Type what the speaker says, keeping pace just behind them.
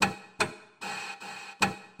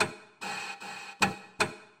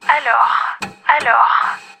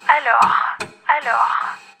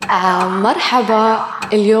مرحبا.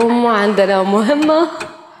 اليوم عندنا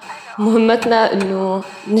مهمتنا إنه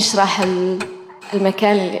نشرح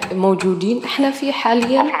المكان اللي موجودين إحنا فيه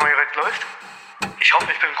حالياً. Ich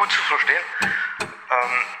hoffe, ich bin gut zu verstehen.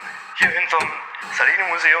 Hier hinterm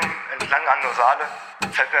Salini-Museum entlang an der Saale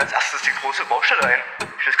fällt mir als erstes die große Baustelle ein.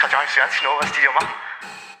 Ich weiß gerade gar nicht so ganz genau, was die hier machen.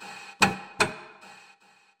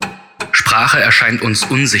 Sprache erscheint uns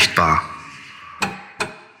unsichtbar.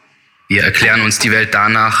 Wir erklären uns die Welt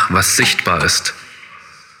danach, was sichtbar ist.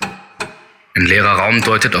 Ein leerer Raum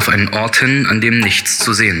deutet auf einen Ort hin, an dem nichts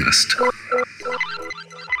zu sehen ist.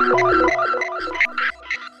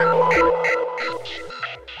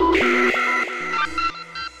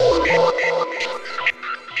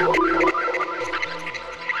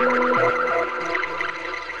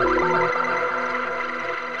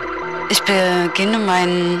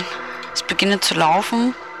 Ich beginne zu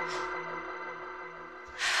laufen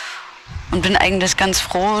und bin eigentlich ganz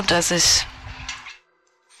froh, dass ich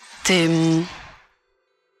dieser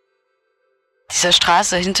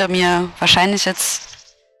Straße hinter mir wahrscheinlich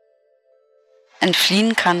jetzt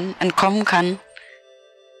entkommen kann.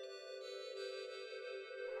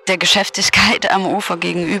 Der Geschäftigkeit am Ufer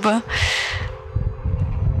gegenüber.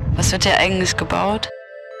 Was wird hier eigentlich gebaut?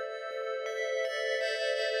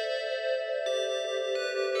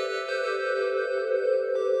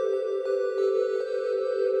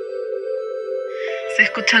 Se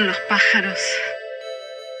escuchan los pájaros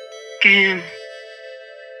que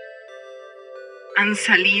han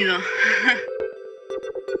salido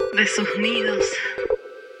de sus nidos.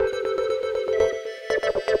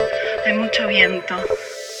 Hay mucho viento.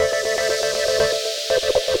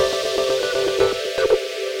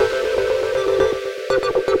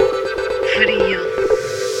 Frío.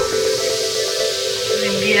 De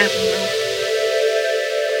invierno.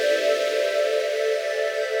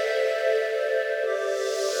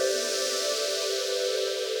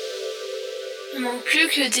 Il ne manque plus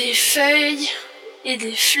que des feuilles et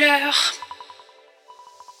des fleurs.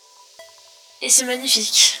 Et c'est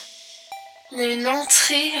magnifique. Il y a une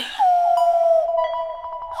entrée.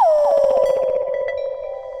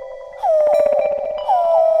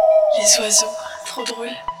 Les oiseaux, trop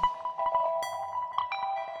drôle.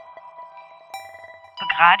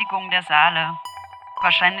 Begradigung der Saale.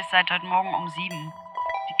 Wahrscheinlich seit heute Morgen um 7.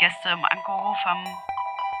 Die Gäste im Ankerhof haben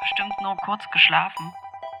bestimmt nur kurz geschlafen.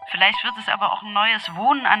 Vielleicht wird es aber auch ein neues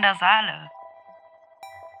Wohnen an der Saale.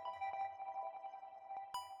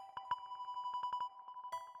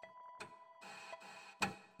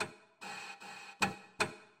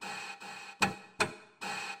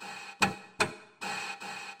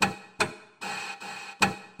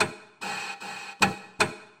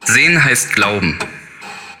 Sehen heißt glauben.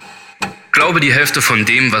 Glaube die Hälfte von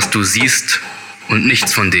dem, was du siehst, und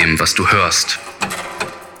nichts von dem, was du hörst.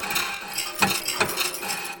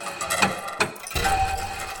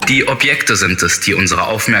 Die Objekte sind es, die unsere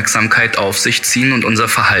Aufmerksamkeit auf sich ziehen und unser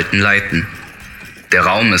Verhalten leiten. Der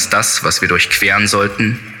Raum ist das, was wir durchqueren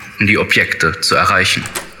sollten, um die Objekte zu erreichen.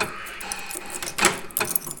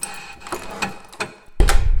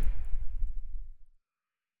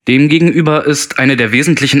 Demgegenüber ist eine der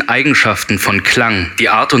wesentlichen Eigenschaften von Klang die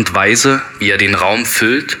Art und Weise, wie er den Raum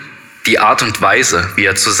füllt, die Art und Weise, wie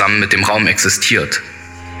er zusammen mit dem Raum existiert.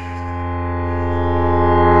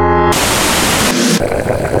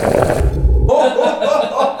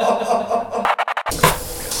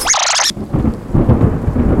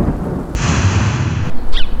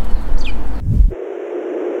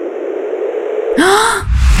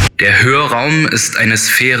 Der Hörraum ist eine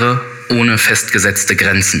Sphäre ohne festgesetzte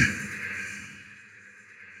Grenzen.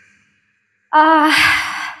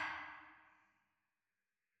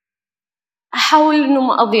 أحاول إنه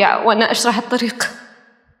ما أضيع وأنا أشرح الطريق.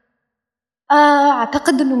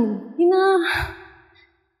 أعتقد إنه من هنا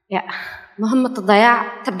مهمة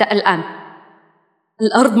الضياع تبدأ الآن.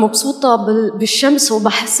 الأرض مبسوطة بالشمس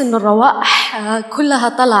وبحس إن الروائح كلها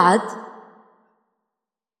طلعت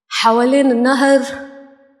حوالين النهر.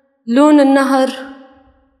 لون النهر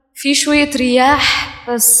في شوية رياح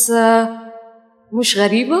بس مش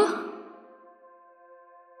غريبة.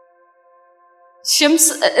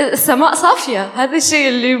 الشمس السماء صافية. هذا الشيء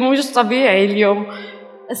اللي مش طبيعي اليوم.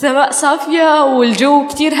 السماء صافية والجو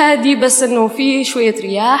كتير هادي بس إنه في شوية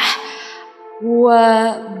رياح.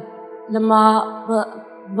 ولما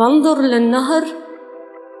بنظر للنهر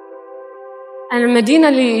أنا المدينة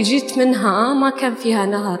اللي جيت منها ما كان فيها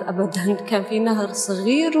نهر أبداً. كان في نهر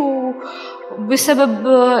صغير وبسبب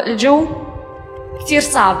الجو كتير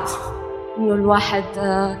صعب إنه الواحد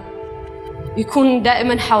يكون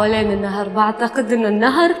دائماً حوالين النهر. بعتقد إن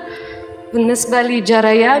النهر بالنسبة لي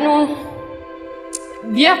جريانه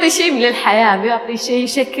بيعطي شيء من الحياة، بيعطي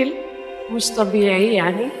شكل مش طبيعي.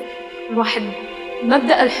 يعني الواحد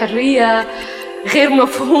مبدأ الحرية غير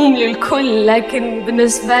مفهوم للكل، لكن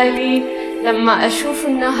بالنسبة لي لما أشوف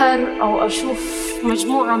النهر أو أشوف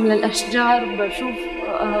مجموعة من الأشجار، بشوف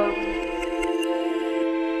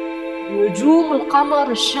نجوم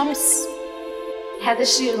القمر الشمس، هذا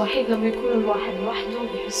الشيء الوحيد لما يكون الواحد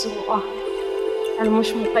لوحده بيحس إنه أنا مش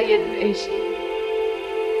مقيد بأي شيء.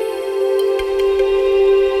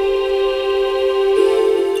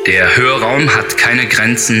 Der Hörraum hat keine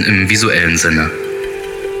Grenzen im visuellen Sinne.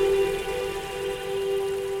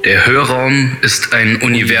 Der Hörraum ist ein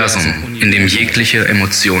Universum, in dem jegliche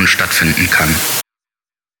Emotion stattfinden kann.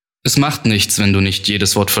 Es macht nichts, wenn du nicht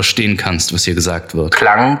jedes Wort verstehen kannst, was hier gesagt wird.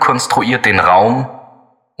 Klang konstruiert den Raum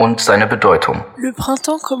und seine Bedeutung. Le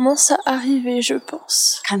printemps commence à arriver, je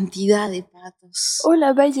pense. Cantidad de patos. Oh,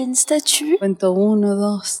 là-bas, il y a une statue. Cuento 1,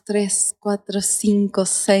 2, 3, 4, 5,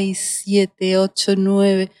 6, 7, 8,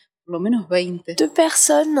 9, por lo menos 20. 2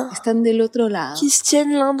 personnes Están del otro lado, qui se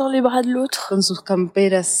tiennent l'un dans les bras de l'autre. con sus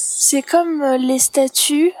camperas. C'est comme les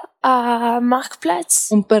statues à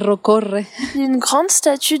Marktplatz. Un perro corre, Une grande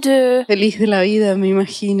statue de feliz de la vida, me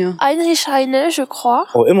imagino. Heinrich Heine, je crois.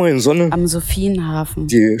 Oh, immerhin Sonne. Am Sophienhafen.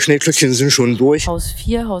 Die Schneeklöckchen sind schon durch. Haus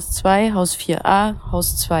 4, Haus 2, Haus 4a, Haus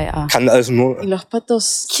 2a. Kann also nur Y los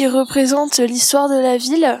patos, Qui représente l'histoire de la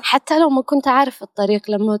ville. حتى لو ما كنت عارف الطريق،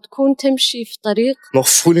 لما تكون تمشي في طريق noch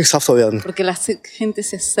frühlingshafter werden. porque la gente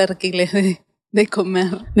se acerca y les de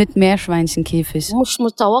comer. Mit Meerschweinchenkäfig. مش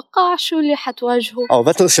متوقع شو اللي حتواجهه. Aber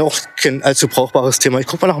Wetter ist ja auch kein allzu brauchbares Thema. Ich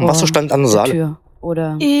guck mal nach dem Wasserstand an der Saale. Tür.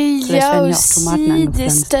 Oder Et il y vielleicht a werden ja auch Tomaten aussi des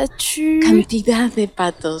angepflanzt. statues. Cantidad de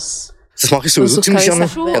patos. Das mache ich sowieso Und so ziemlich gerne.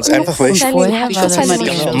 Kaiser- Ganz einfach, weil ich Und vorher war das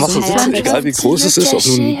am Wasser sitze, egal wie groß es ist, ob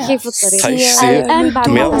nun كيف الطريق؟ Teich, See,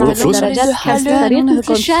 Meer oder Fluss. درجات حسب الطريق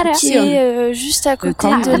في الشارع. Qui est juste à côté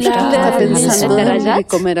Willkommen de am Strand. la Pensando maison de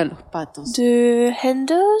comer a los patos. de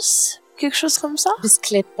Henders. Quelque chose comme ça.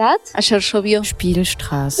 بسكليتات Ayer llovió,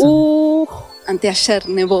 Spielstraße. anteayer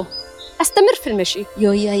nevó أستمر في المشي. y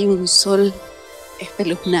hoy hay un sol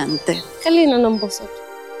espeluznante. خلينا ننبسط.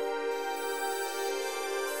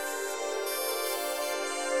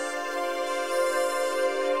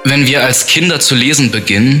 Wenn wir als Kinder zu lesen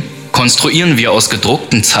beginnen, konstruieren wir aus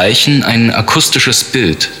gedruckten Zeichen ein akustisches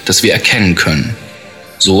Bild, das wir erkennen können.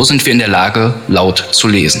 So sind wir in der Lage, laut zu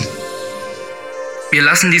lesen. Wir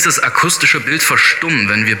lassen dieses akustische Bild verstummen,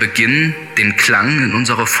 wenn wir beginnen, den Klang in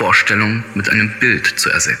unserer Vorstellung mit einem Bild zu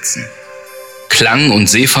ersetzen. Klang und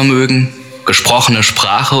Sehvermögen, gesprochene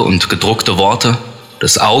Sprache und gedruckte Worte,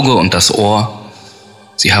 das Auge und das Ohr,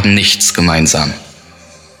 sie haben nichts gemeinsam.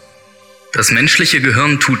 Das menschliche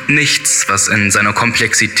Gehirn tut nichts, was in seiner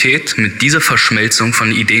Komplexität mit dieser Verschmelzung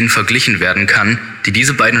von Ideen verglichen werden kann, die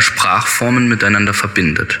diese beiden Sprachformen miteinander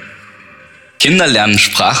verbindet. Kinder lernen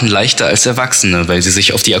Sprachen leichter als Erwachsene, weil sie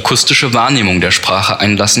sich auf die akustische Wahrnehmung der Sprache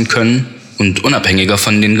einlassen können und unabhängiger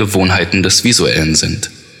von den Gewohnheiten des Visuellen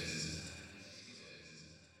sind.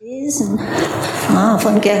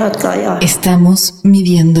 Von Gerhard Geier. Estamos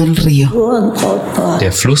midiendo el río. Uhrenbrautpaar.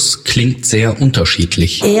 Der Fluss klingt sehr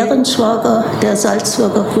unterschiedlich. Ehrenschwager der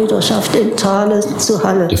Salzburger Brüderschaft in Thale zu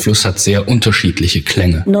Halle. Der Fluss hat sehr unterschiedliche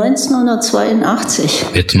Klänge. 1982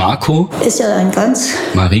 Mit Marco, ist ja ein ganz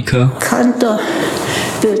Marika, bekannter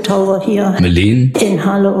Bildhauer hier Melen, in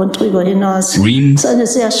Halle und drüber hinaus. Reem, Das ist eine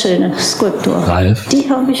sehr schöne Skulptur. Ralf, Die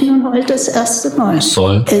habe ich nun heute das erste Mal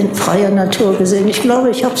Sol in freier Natur gesehen. Ich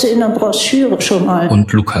glaube, ich habe sie in der Broschüre schon mal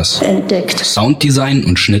und Lukas. entdeckt. Sounddesign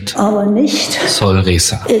und Schnitt Aber nicht Sol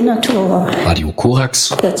Reza. in Natura. Radio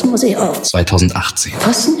Korax Jetzt muss ich 2018.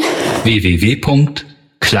 aufpassen.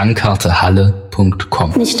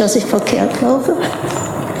 www.klangkartehalle.com. Nicht, dass ich verkehrt laufe.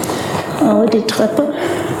 Aber die Treppe,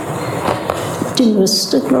 die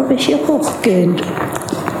müsste, glaube ich, hier hochgehen.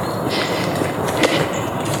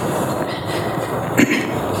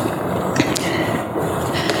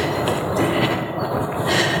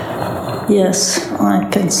 Yes, I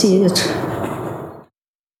can see it.